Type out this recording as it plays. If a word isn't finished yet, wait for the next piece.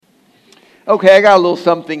Okay, I got a little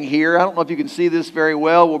something here. I don't know if you can see this very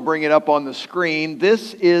well. We'll bring it up on the screen.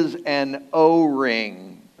 This is an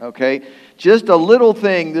O-ring, okay? Just a little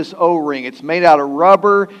thing, this O-ring. It's made out of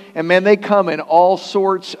rubber, and man, they come in all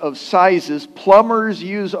sorts of sizes. Plumbers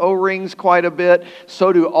use O-rings quite a bit.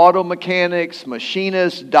 So do auto mechanics,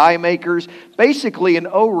 machinists, die makers. Basically, an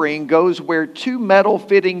O-ring goes where two metal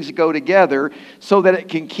fittings go together so that it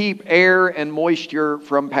can keep air and moisture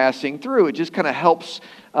from passing through. It just kind of helps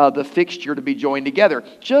the fixture to be joined together.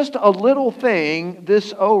 Just a little thing,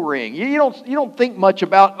 this O-ring. You don't think much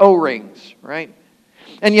about O-rings, right?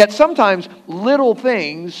 And yet sometimes little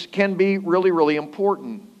things can be really, really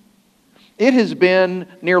important. It has been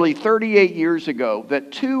nearly 38 years ago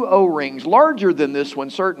that two O-rings, larger than this one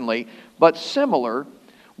certainly, but similar,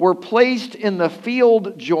 were placed in the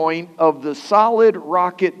field joint of the solid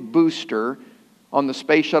rocket booster on the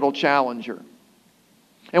Space Shuttle Challenger.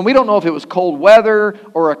 And we don't know if it was cold weather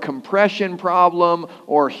or a compression problem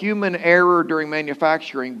or human error during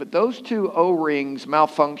manufacturing, but those two O-rings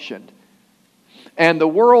malfunctioned. And the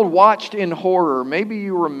world watched in horror. Maybe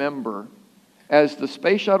you remember as the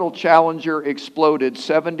Space Shuttle Challenger exploded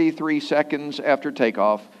 73 seconds after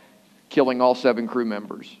takeoff, killing all 7 crew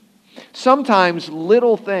members. Sometimes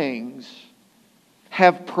little things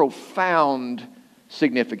have profound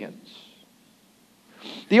significance.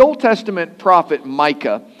 The Old Testament prophet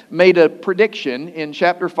Micah made a prediction in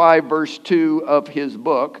chapter 5, verse 2 of his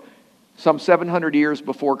book, some 700 years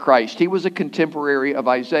before Christ. He was a contemporary of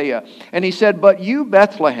Isaiah. And he said, "But you,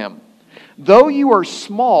 Bethlehem, though you are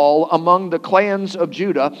small among the clans of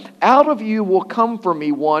Judah, out of you will come for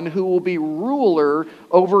me one who will be ruler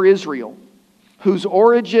over Israel, whose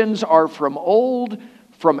origins are from old,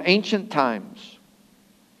 from ancient times."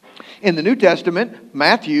 In the New Testament,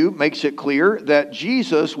 Matthew makes it clear that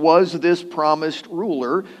Jesus was this promised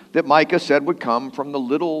ruler that Micah said would come from the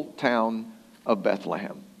little town of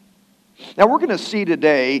Bethlehem. Now we're going to see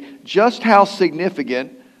today just how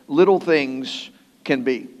significant little things can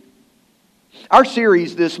be. Our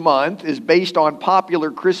series this month is based on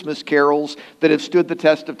popular Christmas carols that have stood the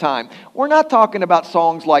test of time. We're not talking about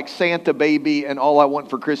songs like Santa Baby and All I Want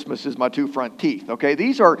for Christmas Is My Two Front Teeth. Okay,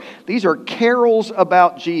 these are carols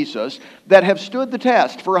about Jesus that have stood the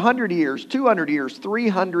test for 100 years, 200 years,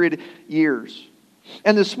 300 years.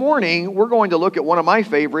 And this morning, we're going to look at one of my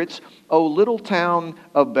favorites, O Little Town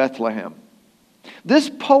of Bethlehem. This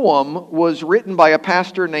poem was written by a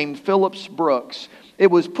pastor named Phillips Brooks. It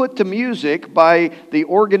was put to music by the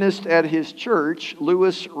organist at his church,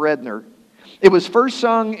 Louis Redner. It was first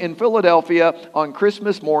sung in Philadelphia on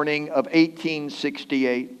Christmas morning of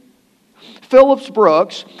 1868. Phillips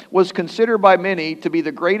Brooks was considered by many to be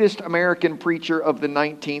the greatest American preacher of the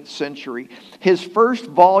 19th century. His first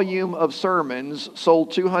volume of sermons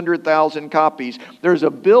sold 200,000 copies. There's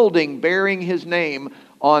a building bearing his name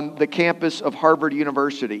on the campus of Harvard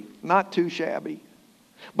University. Not too shabby.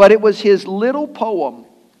 But it was his little poem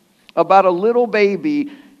about a little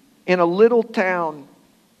baby in a little town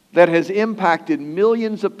that has impacted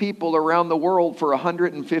millions of people around the world for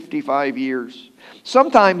 155 years.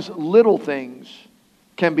 Sometimes little things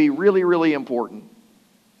can be really, really important.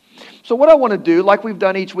 So what I want to do, like we've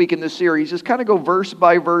done each week in this series, is kind of go verse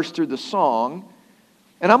by verse through the song.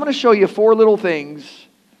 And I'm going to show you 4 little things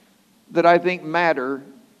that I think matter,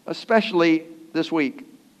 especially this week.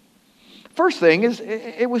 First thing is,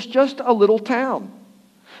 it was just a little town.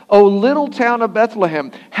 O little town of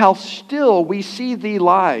Bethlehem, how still we see thee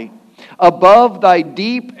lie. Above thy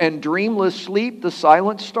deep and dreamless sleep, the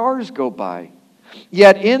silent stars go by.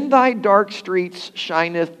 Yet in thy dark streets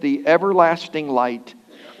shineth the everlasting light.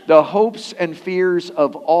 The hopes and fears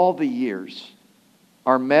of all the years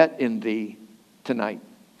are met in thee tonight.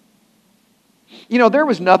 You know, there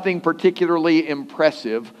was nothing particularly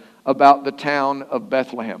impressive about the town of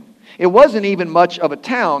Bethlehem. It wasn't even much of a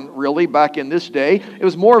town, really, back in this day. It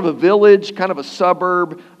was more of a village, kind of a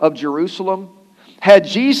suburb of Jerusalem. Had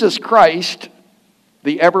Jesus Christ,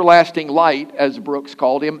 the everlasting light, as Brooks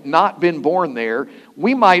called him, not been born there,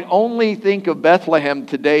 we might only think of Bethlehem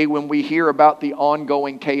today when we hear about the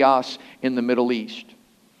ongoing chaos in the Middle East.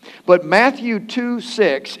 But Matthew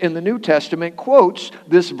 2:6 in the New Testament quotes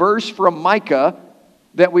this verse from Micah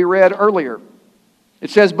that we read earlier. It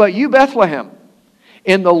says, "But you, Bethlehem,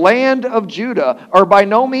 in the land of Judah, are by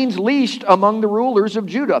no means least among the rulers of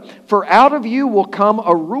Judah. For out of you will come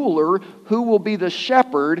a ruler who will be the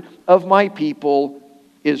shepherd of my people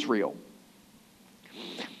Israel."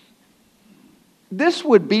 This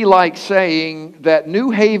would be like saying that New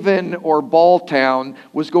Haven or Balltown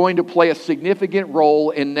was going to play a significant role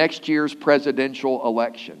in next year's presidential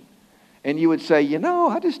election. And you would say,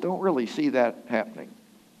 I just don't really see that happening.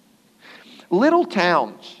 Little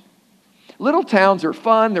towns. Little towns are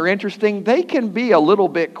fun, they're interesting, they can be a little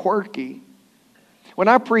bit quirky. When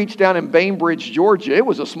I preached down in Bainbridge, Georgia, it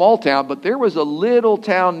was a small town, but there was a little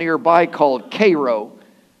town nearby called Cairo.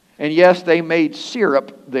 And yes, they made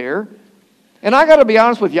syrup there. And I got to be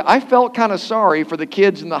honest with you, I felt kind of sorry for the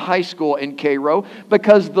kids in the high school in Cairo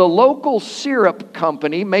because the local syrup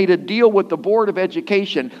company made a deal with the Board of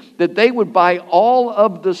Education that they would buy all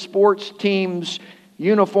of the sports teams'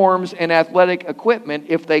 uniforms and athletic equipment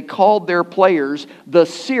if they called their players the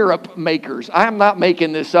syrup makers. I'm not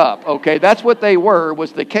making this up, okay? That's what they were,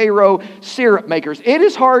 was the Cairo syrup makers. It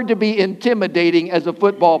is hard to be intimidating as a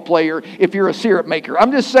football player if you're a syrup maker.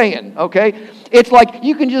 I'm just saying, okay? It's like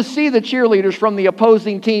you can just see the cheerleaders from the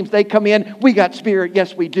opposing teams. They come in, we got spirit,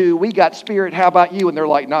 yes we do. We got spirit, how about you? And they're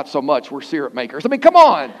like, not so much, we're syrup makers. I mean, come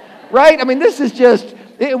on, right? I mean, this is just...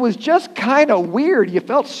 It was just kind of weird. You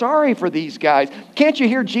felt sorry for these guys. Can't you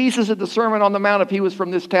hear Jesus at the Sermon on the Mount if he was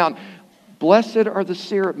from this town? Blessed are the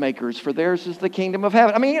syrup makers, for theirs is the kingdom of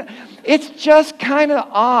heaven. I mean, it's just kind of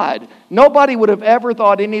odd. Nobody would have ever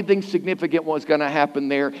thought anything significant was going to happen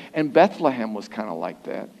there, and Bethlehem was kind of like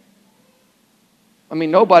that. I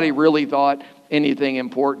mean, nobody really thought anything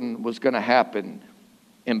important was going to happen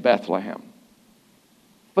in Bethlehem.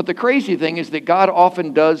 But the crazy thing is that God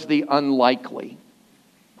often does the unlikely.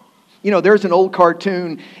 You know, there's an old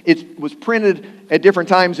cartoon. It was printed at different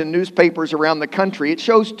times in newspapers around the country. It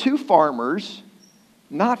shows two farmers,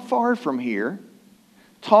 not far from here,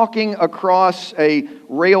 talking across a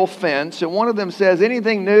rail fence. And one of them says,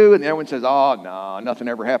 anything new? And the other one says, oh, no, nothing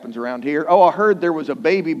ever happens around here. Oh, I heard there was a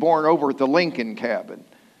baby born over at the Lincoln cabin.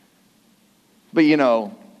 But, you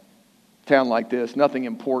know, a town like this, nothing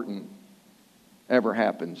important ever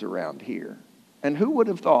happens around here. And who would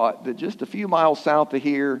have thought that just a few miles south of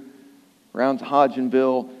here, around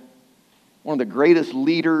Hodgenville, one of the greatest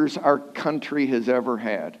leaders our country has ever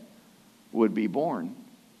had would be born.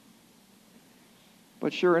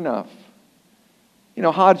 But sure enough, you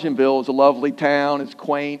know, Hodgenville is a lovely town, it's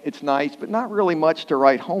quaint, it's nice, but not really much to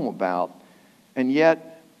write home about. And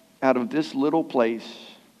yet, out of this little place,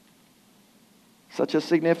 such a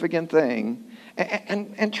significant thing,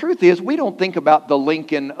 and truth is, we don't think about the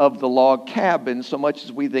Lincoln of the log cabin so much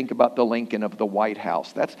as we think about the Lincoln of the White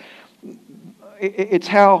House. It's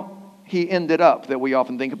how he ended up that we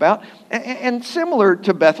often think about. And similar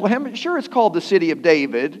to Bethlehem, sure, it's called the city of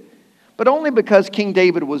David, but only because King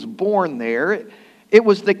David was born there. It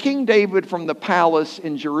was the King David from the palace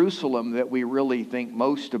in Jerusalem that we really think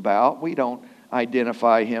most about. We don't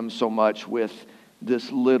identify him so much with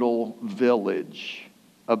this little village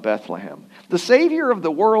of Bethlehem. The Savior of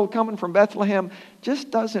the world coming from Bethlehem just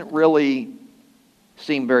doesn't really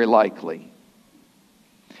seem very likely.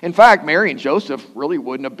 In fact, Mary and Joseph really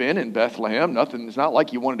wouldn't have been in Bethlehem. It's not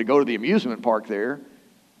like you wanted to go to the amusement park there.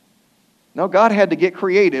 No, God had to get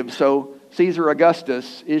creative, so Caesar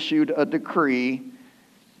Augustus issued a decree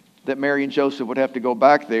that Mary and Joseph would have to go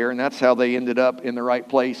back there, and that's how they ended up in the right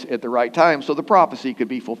place at the right time, so the prophecy could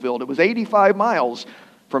be fulfilled. It was 85 miles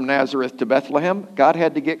from Nazareth to Bethlehem. God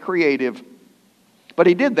had to get creative. But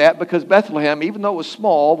he did that because Bethlehem, even though it was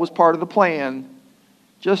small, was part of the plan.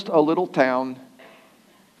 Just a little town.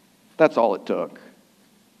 That's all it took.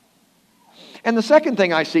 And the second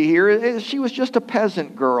thing I see here is she was just a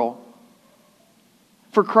peasant girl.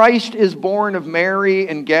 For Christ is born of Mary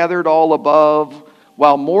and gathered all above.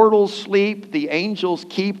 While mortals sleep, the angels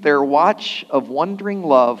keep their watch of wondering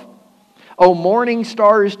love. O morning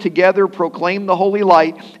stars together proclaim the holy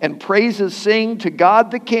light, and praises sing to God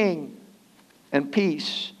the King, and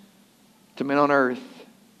peace to men on earth.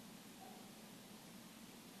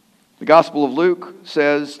 The Gospel of Luke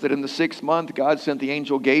says that in the 6th month, God sent the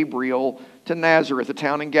angel Gabriel to Nazareth, a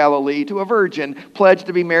town in Galilee, to a virgin pledged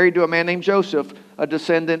to be married to a man named Joseph, a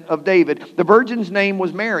descendant of David. The virgin's name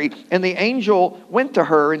was Mary, and the angel went to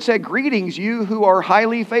her and said, "Greetings, you who are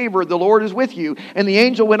highly favored, the Lord is with you." And the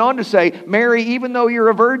angel went on to say, "Mary, even though you're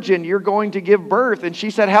a virgin, you're going to give birth." And she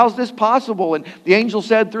said, "How's this possible?" And the angel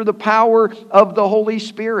said, "Through the power of the Holy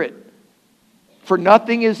Spirit. For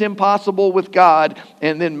nothing is impossible with God."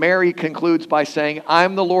 And then Mary concludes by saying,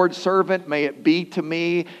 "I'm the Lord's servant. May it be to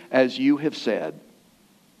me as you have said."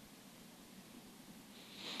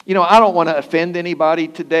 You know, I don't want to offend anybody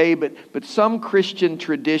today, but some Christian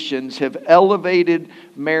traditions have elevated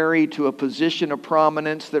Mary to a position of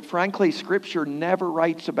prominence that, frankly, Scripture never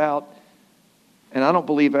writes about, and I don't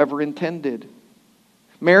believe ever intended.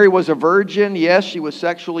 Mary was a virgin. Yes, she was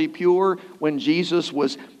sexually pure when Jesus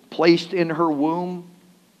was placed in her womb.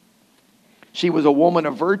 She was a woman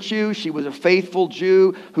of virtue. She was a faithful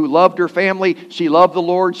Jew who loved her family. She loved the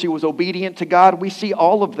Lord. She was obedient to God. We see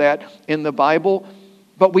all of that in the Bible,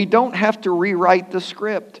 but we don't have to rewrite the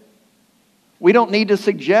script. We don't need to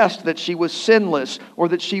suggest that she was sinless or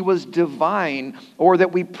that she was divine or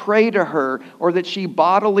that we pray to her or that she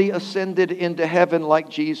bodily ascended into heaven like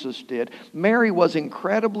Jesus did. Mary was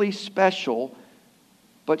incredibly special,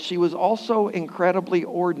 but she was also incredibly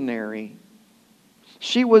ordinary.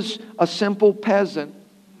 She was a simple peasant.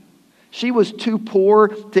 She was too poor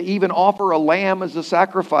to even offer a lamb as a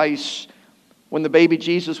sacrifice when the baby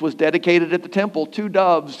Jesus was dedicated at the temple. 2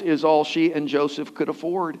 doves is all she and Joseph could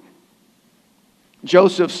afford.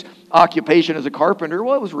 Joseph's occupation as a carpenter,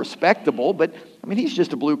 well, it was respectable, but he's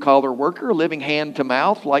just a blue-collar worker living hand to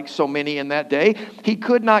mouth like so many in that day. He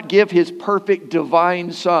could not give his perfect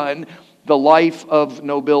divine son the life of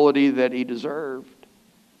nobility that he deserved.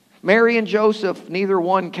 Mary and Joseph, neither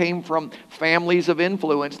one came from families of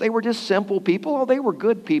influence. They were just simple people. Oh, they were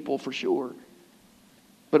good people for sure,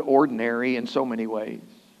 but ordinary in so many ways.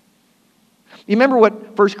 You remember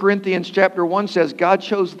what 1 Corinthians chapter 1 says? God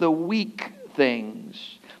chose the weak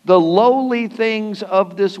things, the lowly things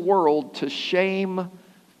of this world to shame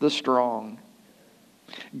the strong.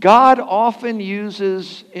 God often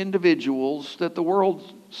uses individuals that the world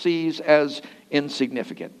sees as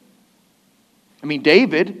insignificant.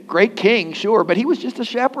 David, great king, sure, but he was just a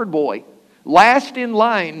shepherd boy, last in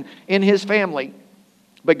line in his family.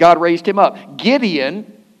 But God raised him up.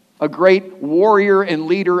 Gideon, a great warrior and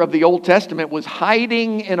leader of the Old Testament, was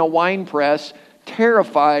hiding in a winepress,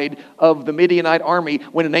 terrified of the Midianite army,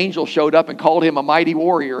 when an angel showed up and called him a mighty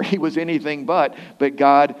warrior. He was anything but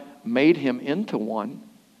God made him into one.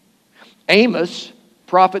 Amos,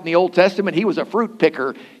 prophet in the Old Testament, he was a fruit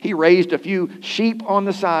picker. He raised a few sheep on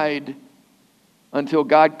the side until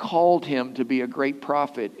God called him to be a great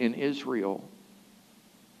prophet in Israel.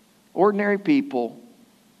 Ordinary people.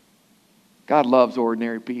 God loves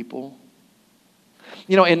ordinary people.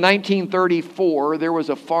 In 1934, there was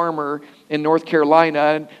a farmer in North Carolina,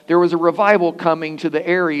 and there was a revival coming to the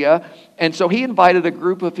area. And so he invited a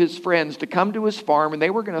group of his friends to come to his farm, and they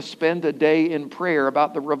were going to spend a day in prayer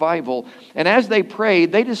about the revival. And as they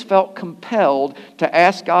prayed, they just felt compelled to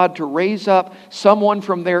ask God to raise up someone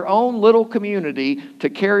from their own little community to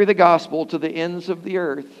carry the gospel to the ends of the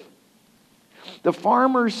earth. The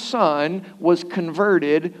farmer's son was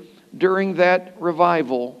converted during that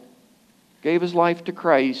revival. Gave his life to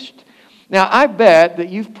Christ. Now, I bet that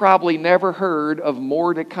you've probably never heard of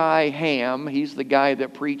Mordecai Ham. He's the guy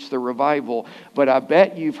that preached the revival. But I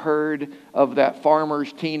bet you've heard of that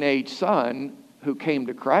farmer's teenage son who came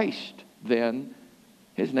to Christ then.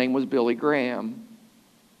 His name was Billy Graham.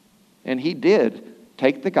 And he did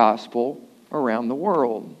take the gospel around the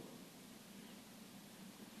world.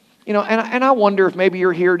 And I wonder if maybe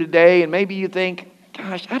you're here today and maybe you think,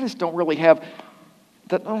 gosh, I just don't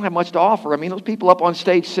have much to offer. Those people up on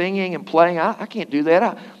stage singing and playing, I can't do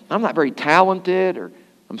that. I'm not very talented, or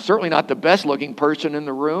I'm certainly not the best looking person in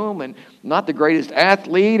the room, and not the greatest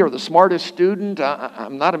athlete or the smartest student.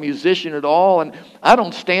 I'm not a musician at all, and I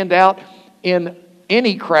don't stand out in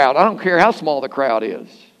any crowd. I don't care how small the crowd is.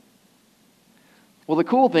 Well, the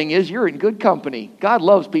cool thing is you're in good company. God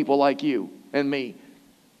loves people like you and me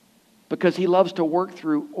because He loves to work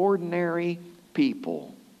through ordinary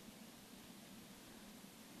people.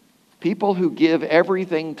 People who give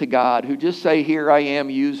everything to God, who just say, here I am,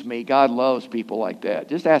 use me. God loves people like that.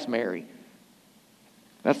 Just ask Mary.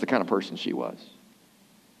 That's the kind of person she was.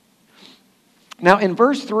 Now, in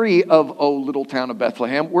verse 3 of O Little Town of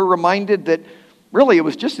Bethlehem, we're reminded that really it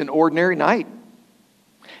was just an ordinary night.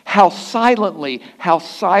 How silently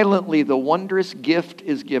the wondrous gift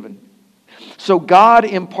is given. So God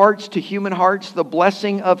imparts to human hearts the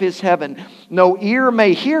blessing of His heaven. No ear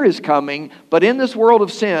may hear His coming, but in this world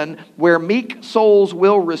of sin, where meek souls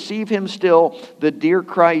will receive Him still, the dear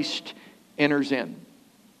Christ enters in.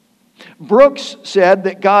 Brooks said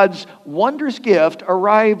that God's wondrous gift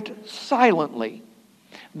arrived silently,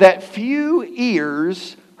 that few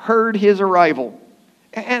ears heard His arrival.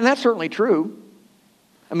 And that's certainly true.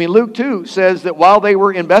 Luke 2 says that while they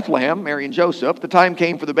were in Bethlehem, Mary and Joseph, the time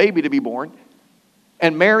came for the baby to be born.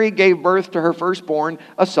 And Mary gave birth to her firstborn,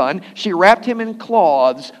 a son. She wrapped him in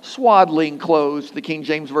cloths, swaddling clothes, the King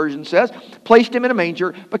James Version says, placed him in a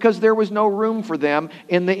manger because there was no room for them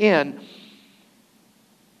in the inn.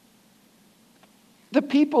 The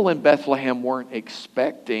people in Bethlehem weren't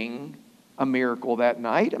expecting a miracle that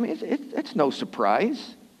night. It's no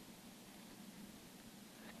surprise.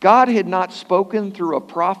 God had not spoken through a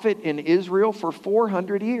prophet in Israel for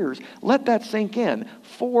 400 years. Let that sink in.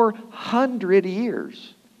 400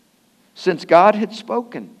 years. since God had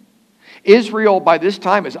spoken. Israel by this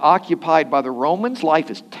time is occupied by the Romans.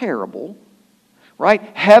 Life is terrible, right?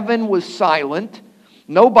 Heaven was silent.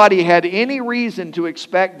 Nobody had any reason to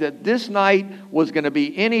expect that this night was going to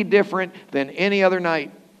be any different than any other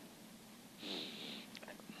night.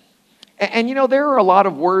 And you know, there are a lot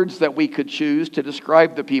of words that we could choose to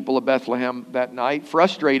describe the people of Bethlehem that night.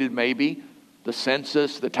 Frustrated, maybe. The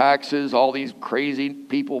census, the taxes, all these crazy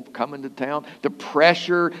people coming to town. The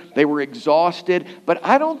pressure, they were exhausted. But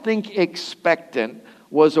I don't think expectant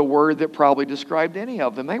was a word that probably described any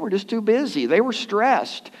of them. They were just too busy. They were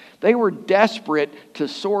stressed. They were desperate to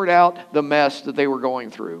sort out the mess that they were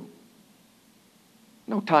going through.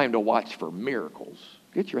 No time to watch for miracles.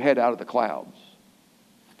 Get your head out of the clouds.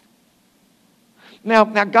 Now,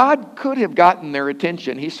 God could have gotten their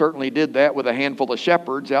attention. He certainly did that with a handful of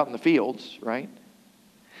shepherds out in the fields, right?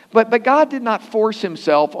 But God did not force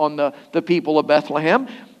himself on the people of Bethlehem.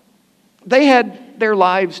 They had their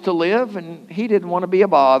lives to live, and he didn't want to be a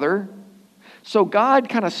bother. So God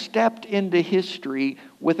kind of stepped into history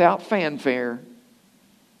without fanfare.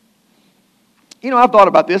 You know, I've thought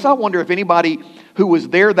about this. I wonder if anybody who was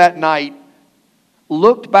there that night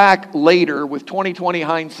looked back later with 20/20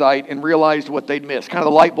 hindsight and realized what they'd missed. Kind of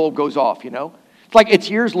the light bulb goes off, you know. It's like it's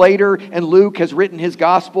years later and Luke has written his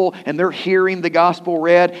gospel and they're hearing the gospel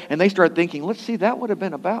read and they start thinking, let's see, that would have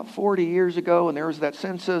been about 40 years ago and there was that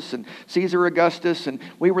census and Caesar Augustus and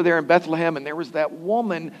we were there in Bethlehem and there was that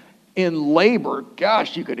woman in labor.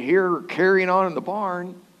 Gosh, you could hear her carrying on in the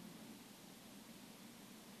barn.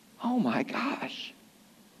 Oh my gosh.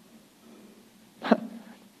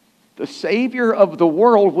 The Savior of the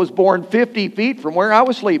world was born 50 feet from where I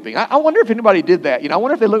was sleeping. I wonder if anybody did that. You know, I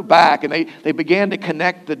wonder if they looked back and they began to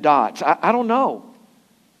connect the dots. I don't know.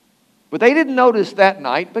 But they didn't notice that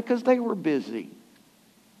night because they were busy.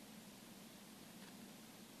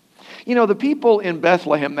 You know, the people in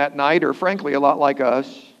Bethlehem that night are frankly a lot like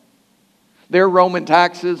us. Their Roman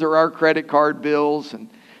taxes are our credit card bills, and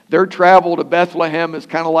their travel to Bethlehem is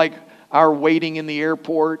kind of like our waiting in the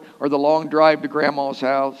airport or the long drive to Grandma's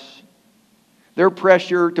house. Their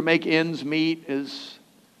pressure to make ends meet is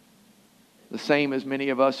the same as many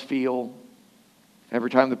of us feel every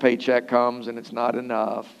time the paycheck comes and it's not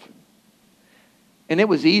enough. And it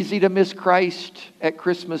was easy to miss Christ at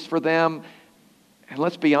Christmas for them. And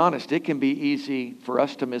let's be honest, it can be easy for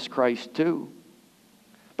us to miss Christ too.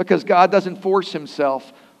 Because God doesn't force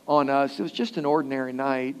himself on us. It was just an ordinary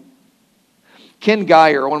night. Ken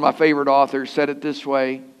Geyer, one of my favorite authors, said it this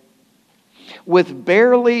way. With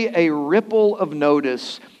barely a ripple of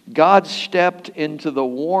notice, God stepped into the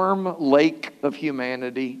warm lake of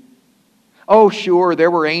humanity. Oh, sure,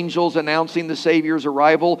 there were angels announcing the Savior's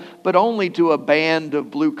arrival, but only to a band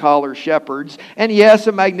of blue-collar shepherds. And yes,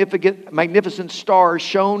 a magnificent star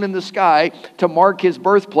shone in the sky to mark his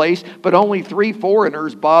birthplace, but only 3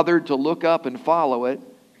 foreigners bothered to look up and follow it.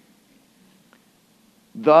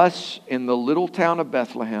 Thus, in the little town of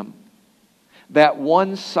Bethlehem, that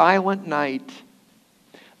one silent night,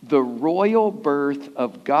 the royal birth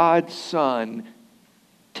of God's Son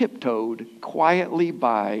tiptoed quietly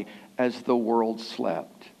by as the world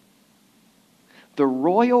slept. The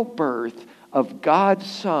royal birth of God's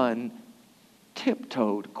Son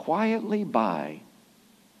tiptoed quietly by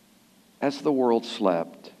as the world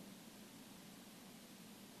slept.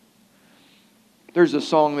 There's a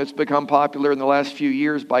song that's become popular in the last few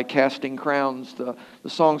years by Casting Crowns. The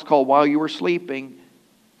song's called While You Were Sleeping.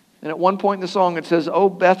 And at one point in the song it says, "Oh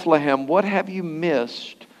Bethlehem, what have you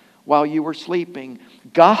missed while you were sleeping?"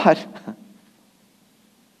 God,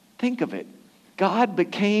 think of it, God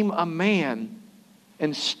became a man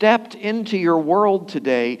and stepped into your world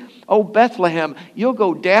today. Oh Bethlehem, you'll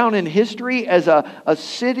go down in history as a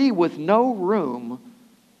city with no room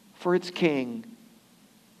for its king.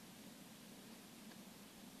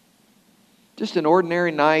 Just an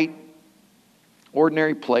ordinary night,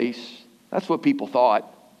 ordinary place. That's what people thought.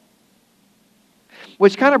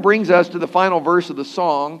 Which kind of brings us to the final verse of the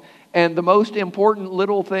song and the most important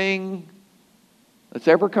little thing that's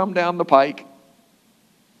ever come down the pike.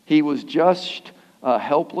 He was just a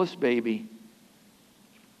helpless baby.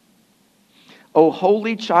 O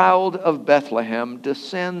holy child of Bethlehem,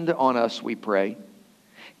 descend on us, we pray.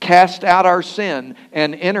 Cast out our sin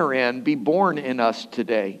and enter in, be born in us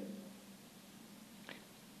today.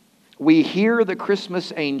 We hear the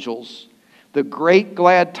Christmas angels, the great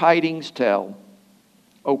glad tidings tell.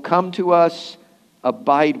 O come to us,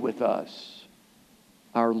 abide with us,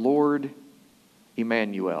 our Lord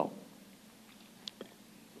Emmanuel.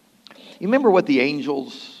 You remember what the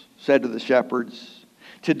angels said to the shepherds?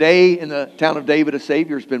 Today in the town of David, a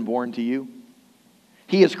Savior has been born to you.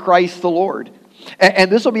 He is Christ the Lord.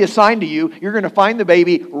 And this will be a sign to you. You're going to find the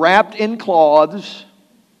baby wrapped in cloths,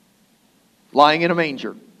 lying in a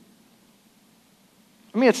manger.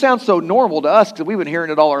 I mean, it sounds so normal to us because we've been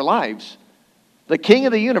hearing it all our lives. The King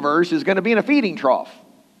of the universe is going to be in a feeding trough.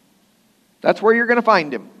 That's where you're going to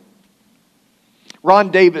find him.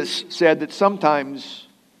 Ron Davis said that sometimes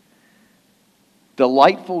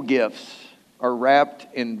delightful gifts are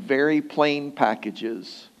wrapped in very plain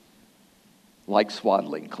packages like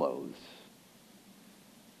swaddling clothes.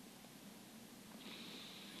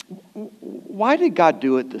 Why did God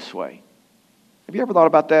do it this way? Have you ever thought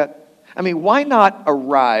about that? I mean, why not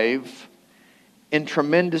arrive in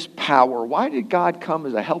tremendous power? Why did God come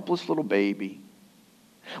as a helpless little baby?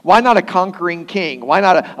 Why not a conquering king? Why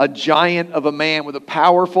not a giant of a man with a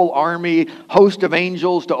powerful army, host of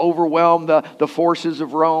angels to overwhelm the forces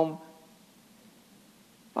of Rome?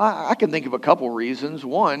 I can think of a couple reasons.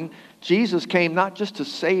 One, Jesus came not just to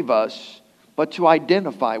save us, but to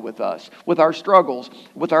identify with us, with our struggles,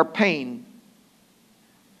 with our pain.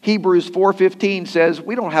 Hebrews 4:15 says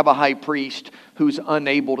we don't have a high priest who's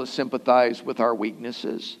unable to sympathize with our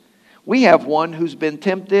weaknesses. We have one who's been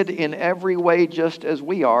tempted in every way just as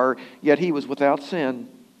we are, yet he was without sin.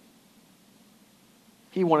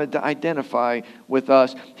 He wanted to identify with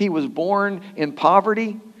us. He was born in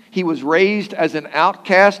poverty. He was raised as an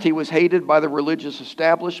outcast. He was hated by the religious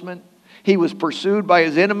establishment. He was pursued by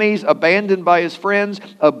his enemies, abandoned by his friends,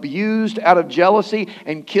 abused out of jealousy,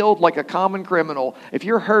 and killed like a common criminal. If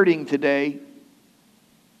you're hurting today,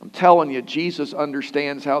 I'm telling you, Jesus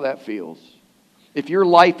understands how that feels. If your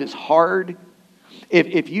life is hard,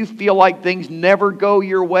 if you feel like things never go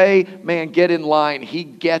your way, man, get in line. He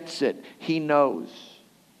gets it. He knows.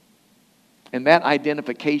 And that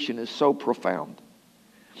identification is so profound.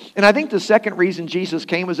 And I think the second reason Jesus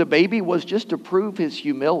came as a baby was just to prove his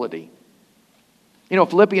humility. You know,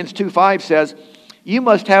 Philippians 2:5 says, you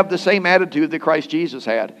must have the same attitude that Christ Jesus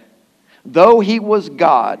had. Though he was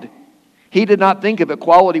God, he did not think of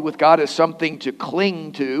equality with God as something to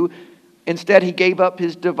cling to. Instead, he gave up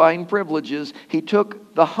his divine privileges. He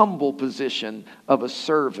took the humble position of a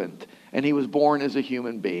servant, and he was born as a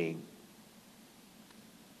human being.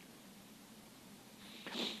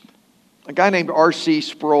 A guy named R.C.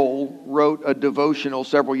 Sproul wrote a devotional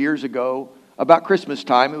several years ago about Christmas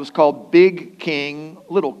time. It was called Big King,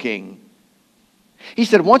 Little King. He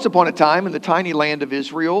said, once upon a time in the tiny land of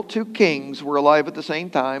Israel, two kings were alive at the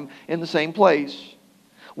same time in the same place.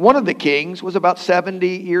 One of the kings was about 70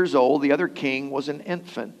 years old. The other king was an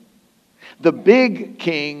infant. The big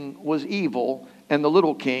king was evil, and the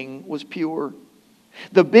little king was pure.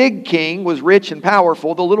 The big king was rich and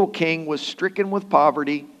powerful. The little king was stricken with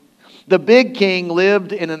poverty. The big king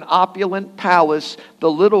lived in an opulent palace. The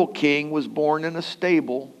little king was born in a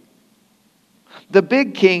stable. The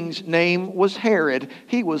big king's name was Herod.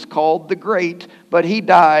 He was called the Great, but he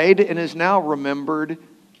died and is now remembered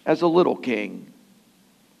as a little king.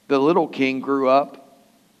 The little king grew up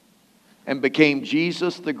and became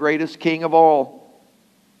Jesus, the greatest king of all.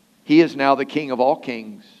 He is now the King of all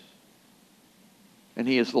kings, and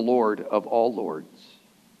he is the Lord of all lords.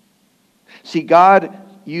 See, God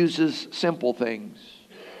uses simple things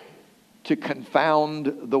to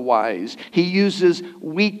confound the wise. He uses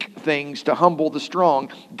weak things to humble the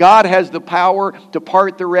strong. God has the power to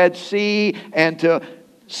part the Red Sea and to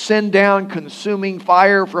send down consuming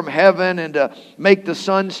fire from heaven and to make the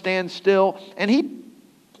sun stand still. And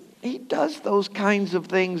he does those kinds of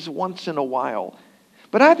things once in a while.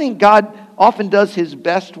 But I think God often does his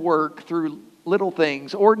best work through little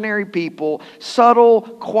things, ordinary people, subtle,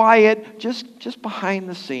 quiet, just behind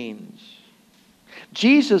the scenes.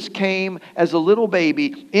 Jesus came as a little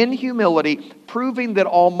baby in humility, proving that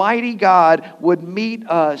Almighty God would meet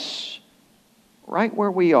us right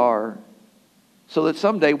where we are so that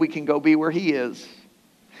someday we can go be where he is.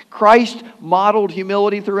 Christ modeled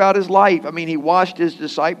humility throughout his life. I mean, he washed his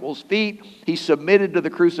disciples' feet. He submitted to the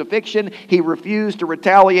crucifixion. He refused to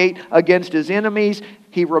retaliate against his enemies.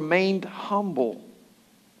 He remained humble.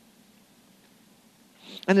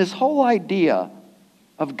 And this whole idea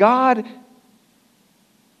of God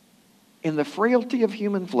in the frailty of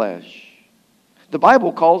human flesh, the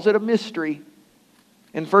Bible calls it a mystery.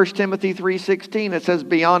 In 1 Timothy 3:16, it says,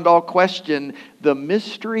 beyond all question, the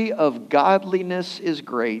mystery of godliness is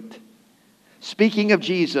great. Speaking of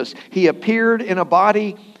Jesus, he appeared in a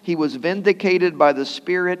body. He was vindicated by the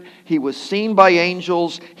Spirit. He was seen by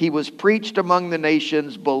angels. He was preached among the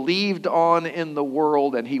nations, believed on in the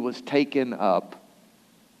world, and he was taken up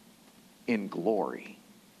in glory.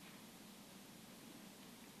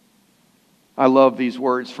 I love these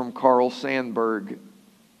words from Carl Sandburg,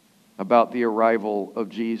 about the arrival of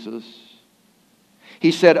Jesus.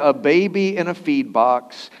 He said, a baby in a feed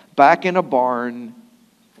box, back in a barn,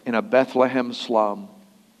 in a Bethlehem slum.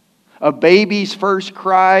 A baby's first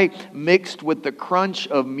cry mixed with the crunch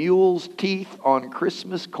of mules' teeth on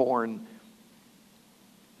Christmas corn.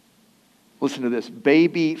 Listen to this.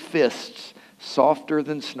 Baby fists softer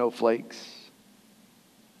than snowflakes.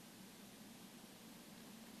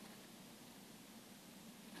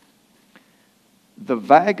 The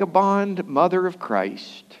vagabond mother of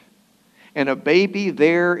Christ and a baby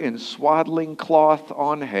there in swaddling cloth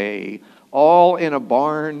on hay, all in a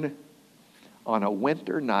barn on a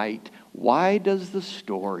winter night. Why does the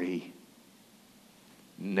story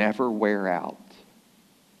never wear out?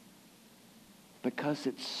 Because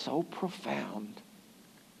it's so profound.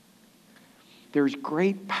 There's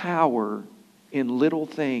great power in little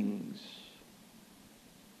things.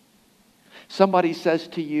 Somebody says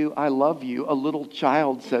to you, I love you. A little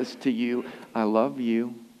child says to you, I love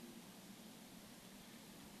you.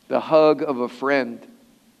 The hug of a friend.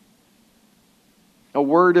 A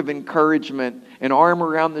word of encouragement. An arm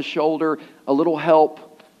around the shoulder. A little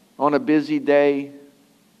help on a busy day.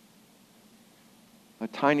 A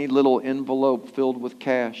tiny little envelope filled with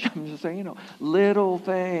cash. I'm just saying, little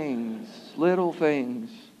things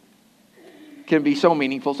can be so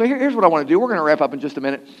meaningful. So here's what I want to do. We're going to wrap up in just a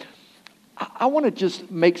minute. I want to just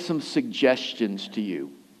make some suggestions to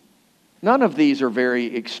you. None of these are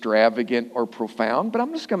very extravagant or profound, but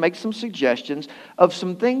I'm just going to make some suggestions of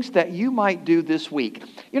some things that you might do this week.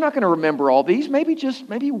 You're not going to remember all these.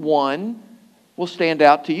 Maybe one will stand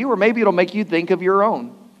out to you, or maybe it'll make you think of your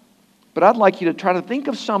own. But I'd like you to try to think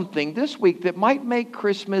of something this week that might make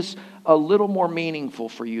Christmas a little more meaningful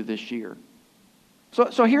for you this year.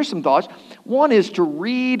 So here's some thoughts. One is to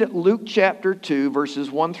read Luke chapter 2, verses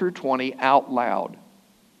 1 through 20 out loud.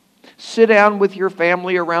 Sit down with your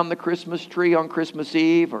family around the Christmas tree on Christmas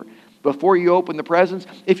Eve or before you open the presents.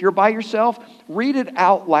 If you're by yourself, read it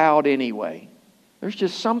out loud anyway. There's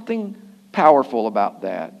just something powerful about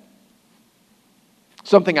that.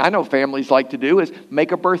 Something I know families like to do is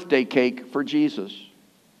make a birthday cake for Jesus.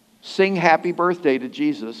 Sing happy birthday to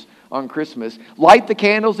Jesus on Christmas. Light the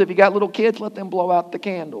candles. If you got little kids, let them blow out the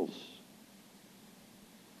candles.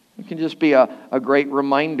 It can just be a great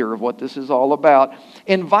reminder of what this is all about.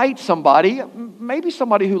 Invite somebody, maybe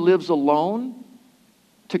somebody who lives alone,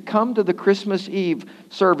 to come to the Christmas Eve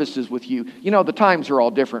services with you. You know, the times are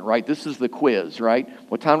all different, right? This is the quiz, right?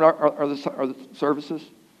 What time are the services?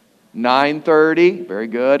 9:30, very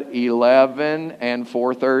good, 11 and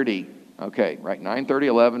 4:30. Okay, right, 9:30,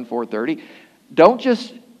 11, 4:30. Don't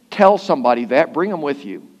just tell somebody that, bring them with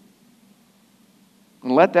you.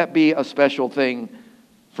 And let that be a special thing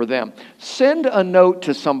for them. Send a note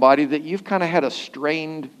to somebody that you've kind of had a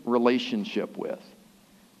strained relationship with.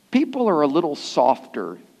 People are a little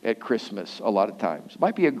softer at Christmas a lot of times. It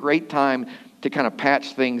might be a great time to kind of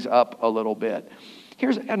patch things up a little bit.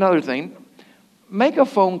 Here's another thing. Make a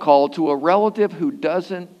phone call to a relative who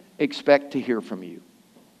doesn't expect to hear from you.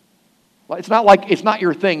 Well, it's not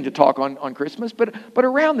your thing to talk on Christmas, but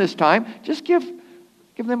around this time, just give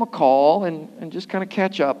them a call and just kind of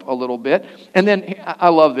catch up a little bit. And then, I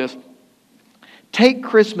love this. Take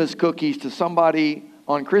Christmas cookies to somebody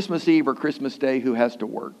on Christmas Eve or Christmas Day who has to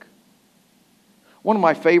work. One of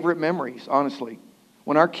my favorite memories, honestly,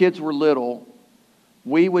 when our kids were little,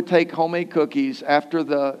 we would take homemade cookies after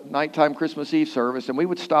the nighttime Christmas Eve service, and we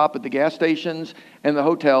would stop at the gas stations and the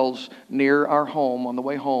hotels near our home on the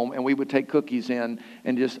way home, and we would take cookies in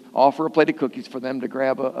and just offer a plate of cookies for them to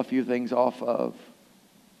grab a few things off of.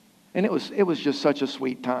 And it was just such a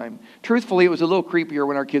sweet time. Truthfully, it was a little creepier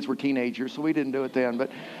when our kids were teenagers, so we didn't do it then.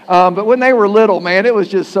 But when they were little, man, it was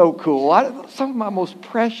just so cool. Some of my most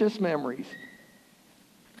precious memories.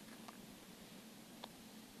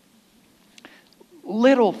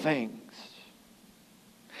 Little things.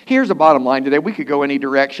 Here's the bottom line today. We could go any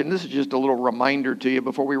direction. This is just a little reminder to you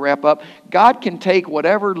before we wrap up. God can take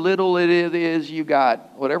whatever little it is you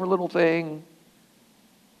got, whatever little thing,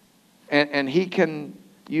 and He can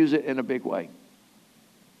use it in a big way.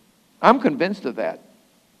 I'm convinced of that.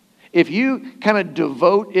 If you kind of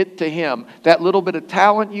devote it to Him, that little bit of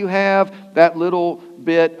talent you have, that little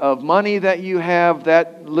bit of money that you have,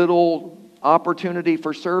 that little opportunity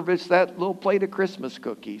for service, that little plate of Christmas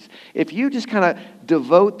cookies. If you just kind of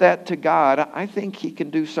devote that to God, I think He can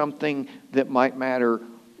do something that might matter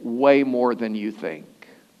way more than you think.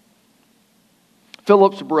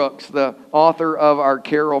 Phillips Brooks, the author of our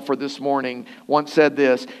carol for this morning, once said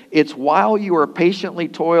this: "It's while you are patiently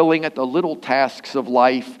toiling at the little tasks of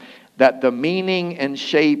life that the meaning and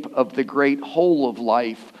shape of the great whole of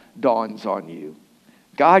life dawns on you."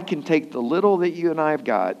 God can take the little that you and I have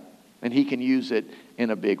got, and He can use it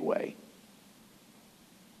in a big way.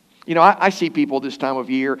 You know, I see people this time of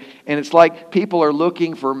year, and it's like people are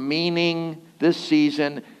looking for meaning this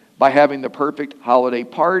season by having the perfect holiday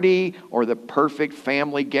party or the perfect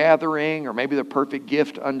family gathering or maybe the perfect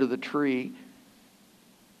gift under the tree.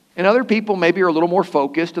 And other people maybe are a little more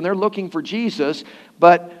focused and they're looking for Jesus,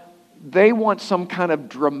 but they want some kind of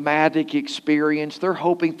dramatic experience. They're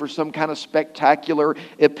hoping for some kind of spectacular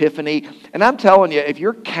epiphany. And I'm telling you, if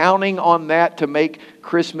you're counting on that to make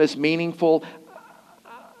Christmas meaningful,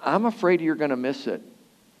 I'm afraid you're going to miss it.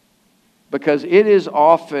 Because it is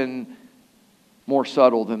often more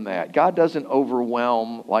subtle than that. God doesn't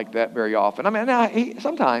overwhelm like that very often. I mean,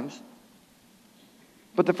 sometimes.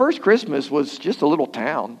 But the first Christmas was just a little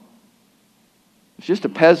town. It's just a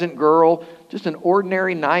peasant girl, just an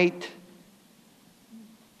ordinary night,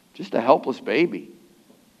 just a helpless baby.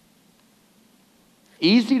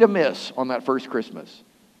 Easy to miss on that first Christmas.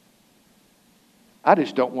 I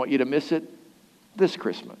just don't want you to miss it this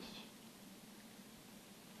Christmas.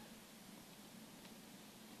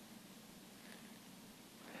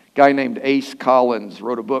 A guy named Ace Collins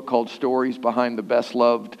wrote a book called Stories Behind the Best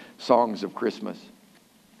Loved Songs of Christmas.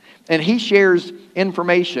 And he shares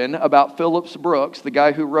information about Phillips Brooks, the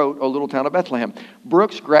guy who wrote O Little Town of Bethlehem.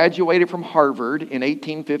 Brooks graduated from Harvard in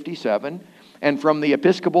 1857, and from the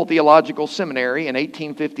Episcopal Theological Seminary in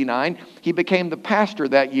 1859. He became the pastor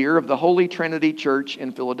that year of the Holy Trinity Church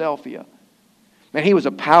in Philadelphia. And he was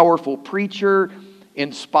a powerful preacher,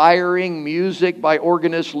 inspiring music by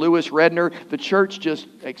organist Louis Redner. The church just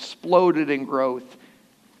exploded in growth.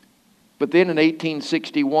 But then in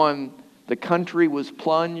 1861, the country was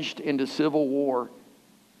plunged into civil war.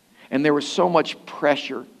 And there was so much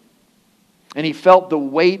pressure. And he felt the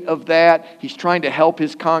weight of that. He's trying to help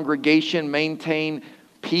his congregation maintain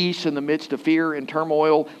peace in the midst of fear and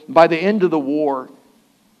turmoil. By the end of the war,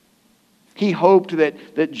 he hoped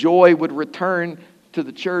that joy would return to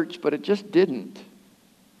the church, but it just didn't.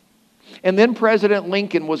 And then President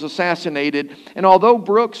Lincoln was assassinated, and although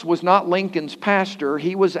Brooks was not Lincoln's pastor,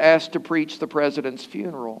 he was asked to preach the president's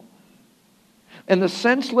funeral. And the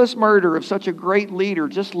senseless murder of such a great leader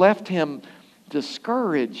just left him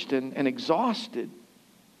discouraged and exhausted.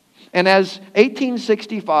 And as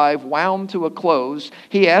 1865 wound to a close,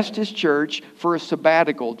 he asked his church for a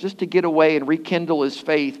sabbatical just to get away and rekindle his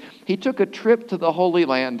faith. He took a trip to the Holy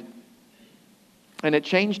Land, and it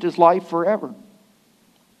changed his life forever.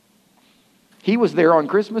 He was there on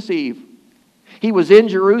Christmas Eve. He was in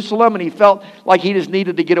Jerusalem, and he felt like he just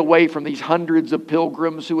needed to get away from these hundreds of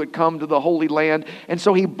pilgrims who had come to the Holy Land. And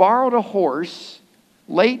so he borrowed a horse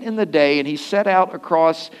late in the day, and he set out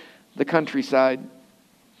across the countryside.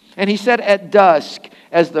 And he said at dusk,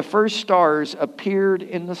 as the first stars appeared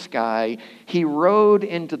in the sky, he rode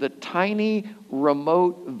into the tiny,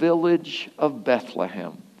 remote village of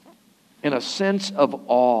Bethlehem. And a sense of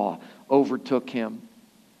awe overtook him.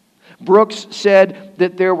 Brooks said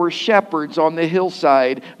that there were shepherds on the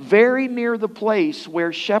hillside, very near the place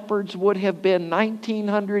where shepherds would have been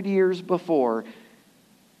 1900 years before,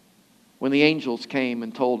 when the angels came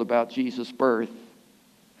and told about Jesus' birth.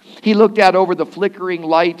 He looked out over the flickering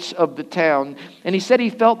lights of the town, and he said he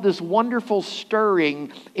felt this wonderful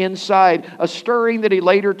stirring inside, a stirring that he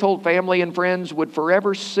later told family and friends would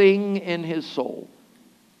forever sing in his soul.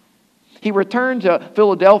 He returned to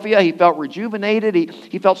Philadelphia. He felt rejuvenated.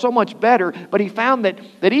 He felt so much better, but he found that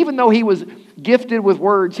even though he was gifted with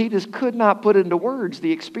words, he just could not put into words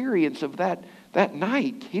the experience of that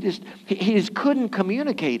night. He just couldn't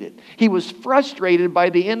communicate it. He was frustrated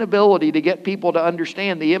by the inability to get people to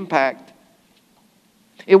understand the impact.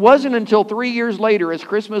 It wasn't until 3 years later, as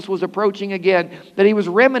Christmas was approaching again, that he was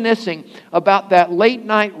reminiscing about that late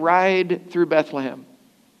night ride through Bethlehem.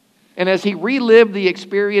 And as he relived the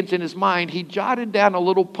experience in his mind, he jotted down a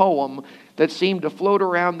little poem that seemed to float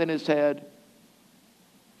around in his head.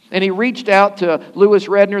 And he reached out to Louis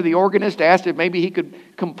Redner, the organist, asked if maybe he could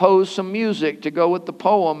compose some music to go with the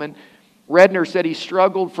poem. And Redner said he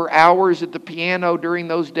struggled for hours at the piano during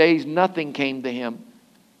those days. Nothing came to him.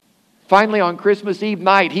 Finally, on Christmas Eve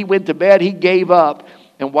night, he went to bed. He gave up.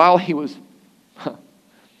 And while he was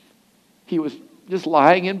just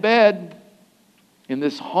lying in bed, and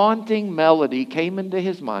this haunting melody came into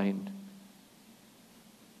his mind.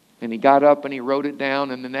 And he got up and he wrote it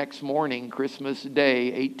down. And the next morning, Christmas Day,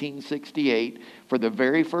 1868, for the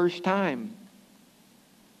very first time,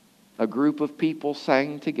 a group of people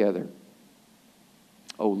sang together,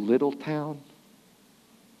 "O Little Town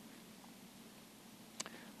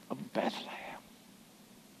of Bethlehem."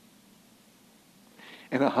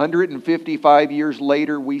 And 155 years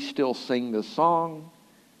later, we still sing the song.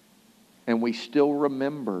 And we still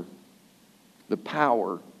remember the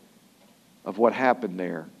power of what happened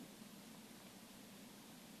there.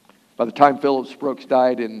 By the time Phillips Brooks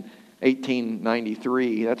died in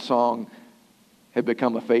 1893, that song had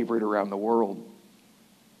become a favorite around the world.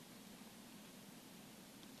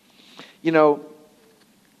 You know,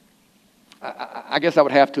 I guess I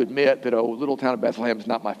would have to admit that Little Town of Bethlehem is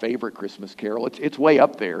not my favorite Christmas carol. It's way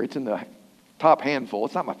up there. It's in the top handful.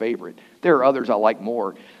 It's not my favorite. There are others I like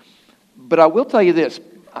more. But I will tell you this.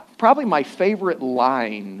 Probably my favorite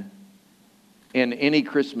line in any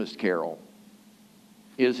Christmas carol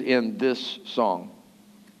is in this song.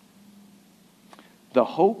 The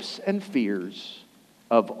hopes and fears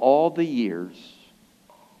of all the years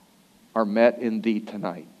are met in thee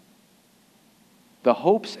tonight. The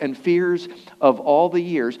hopes and fears of all the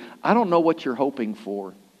years. I don't know what you're hoping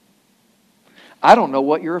for. I don't know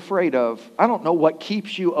what you're afraid of. I don't know what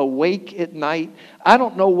keeps you awake at night. I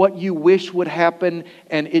don't know what you wish would happen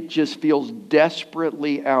and it just feels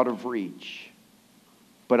desperately out of reach.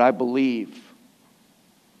 But I believe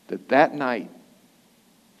that night,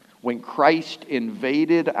 when Christ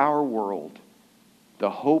invaded our world, the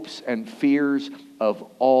hopes and fears of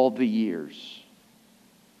all the years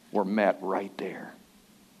were met right there.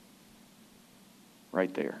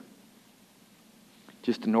 Right there.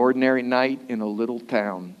 Just an ordinary night in a little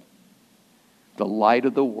town. The light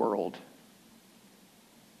of the world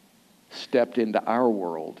stepped into our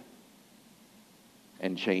world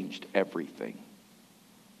and changed everything.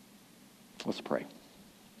 Let's pray.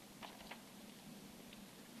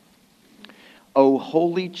 O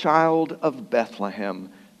holy child of Bethlehem,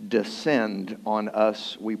 descend on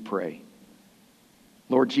us, we pray.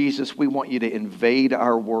 Lord Jesus, we want you to invade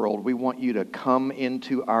our world. We want you to come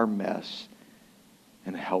into our mess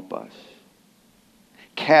and help us.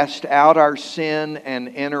 Cast out our sin and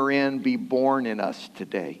enter in, be born in us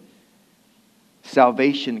today.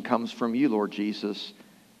 Salvation comes from you, Lord Jesus.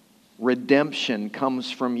 Redemption comes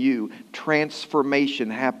from you. Transformation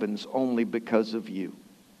happens only because of you.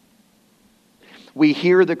 We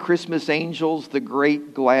hear the Christmas angels, the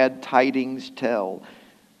great glad tidings tell.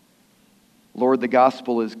 Lord, the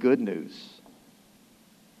gospel is good news.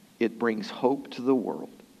 It brings hope to the world.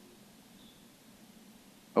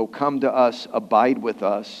 Oh, come to us, abide with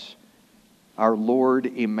us, our Lord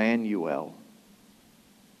Emmanuel.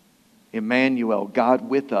 Emmanuel, God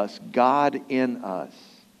with us, God in us.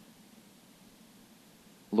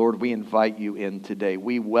 Lord, we invite you in today.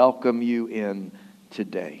 We welcome you in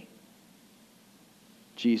today.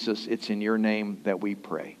 Jesus, it's in your name that we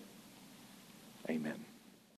pray. Amen.